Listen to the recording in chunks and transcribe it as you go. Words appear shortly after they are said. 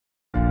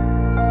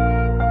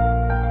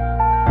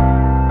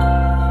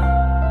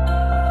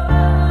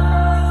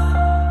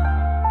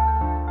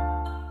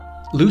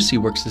Lucy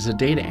works as a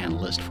data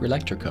analyst for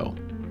Electrico.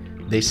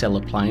 They sell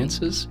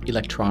appliances,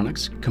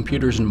 electronics,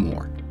 computers, and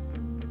more.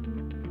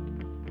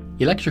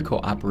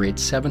 Electrico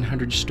operates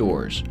 700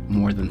 stores,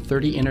 more than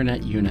 30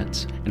 internet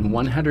units, and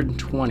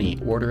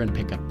 120 order and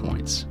pickup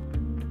points.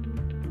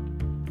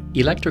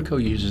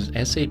 Electrico uses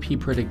SAP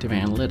Predictive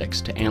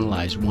Analytics to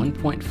analyze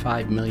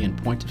 1.5 million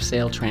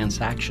point-of-sale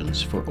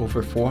transactions for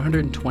over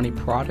 420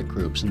 product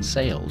groups and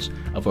sales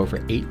of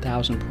over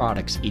 8,000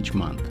 products each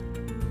month.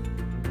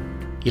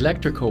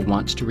 Electrico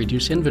wants to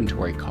reduce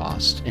inventory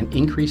costs and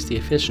increase the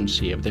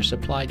efficiency of their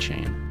supply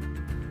chain.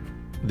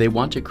 They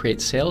want to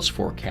create sales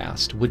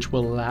forecasts which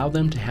will allow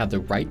them to have the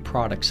right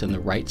products in the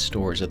right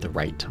stores at the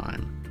right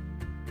time.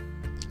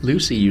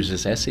 Lucy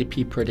uses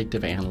SAP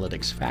Predictive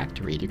Analytics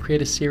Factory to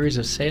create a series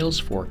of sales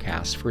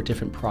forecasts for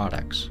different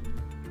products.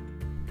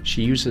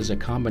 She uses a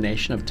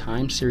combination of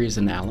time series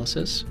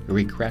analysis,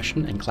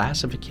 regression, and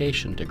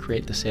classification to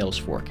create the sales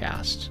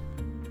forecasts.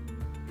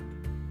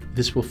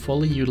 This will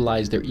fully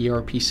utilize their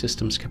ERP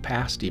system's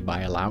capacity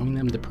by allowing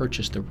them to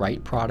purchase the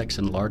right products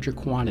in larger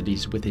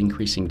quantities with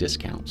increasing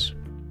discounts.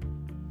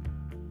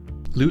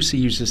 Lucy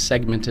uses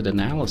segmented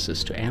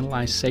analysis to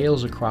analyze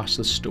sales across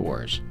the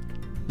stores.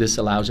 This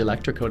allows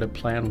Electrico to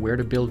plan where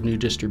to build new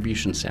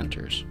distribution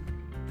centers.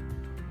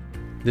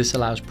 This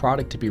allows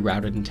product to be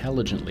routed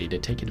intelligently to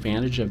take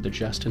advantage of the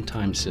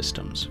just-in-time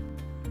systems.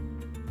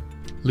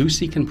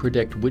 Lucy can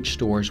predict which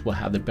stores will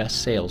have the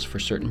best sales for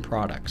certain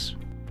products.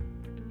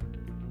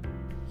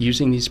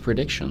 Using these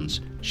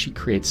predictions, she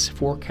creates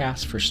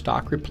forecasts for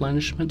stock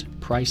replenishment,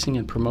 pricing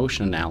and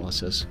promotion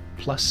analysis,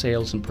 plus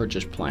sales and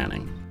purchase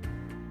planning.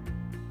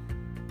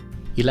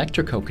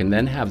 Electrico can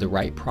then have the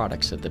right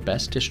products at the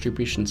best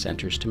distribution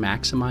centers to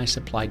maximize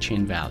supply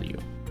chain value.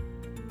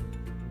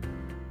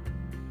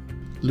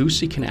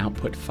 Lucy can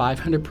output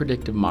 500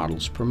 predictive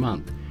models per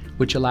month,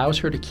 which allows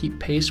her to keep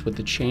pace with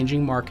the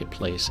changing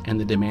marketplace and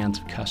the demands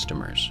of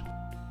customers.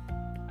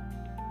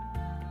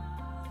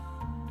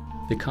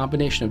 The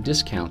combination of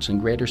discounts and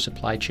greater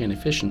supply chain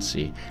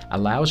efficiency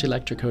allows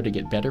Electrico to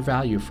get better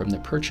value from the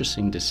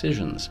purchasing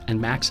decisions and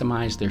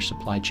maximize their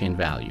supply chain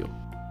value.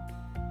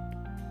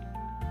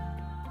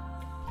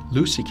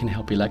 Lucy can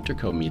help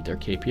Electrico meet their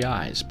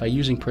KPIs by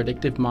using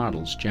predictive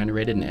models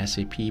generated in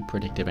SAP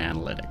Predictive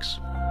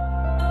Analytics.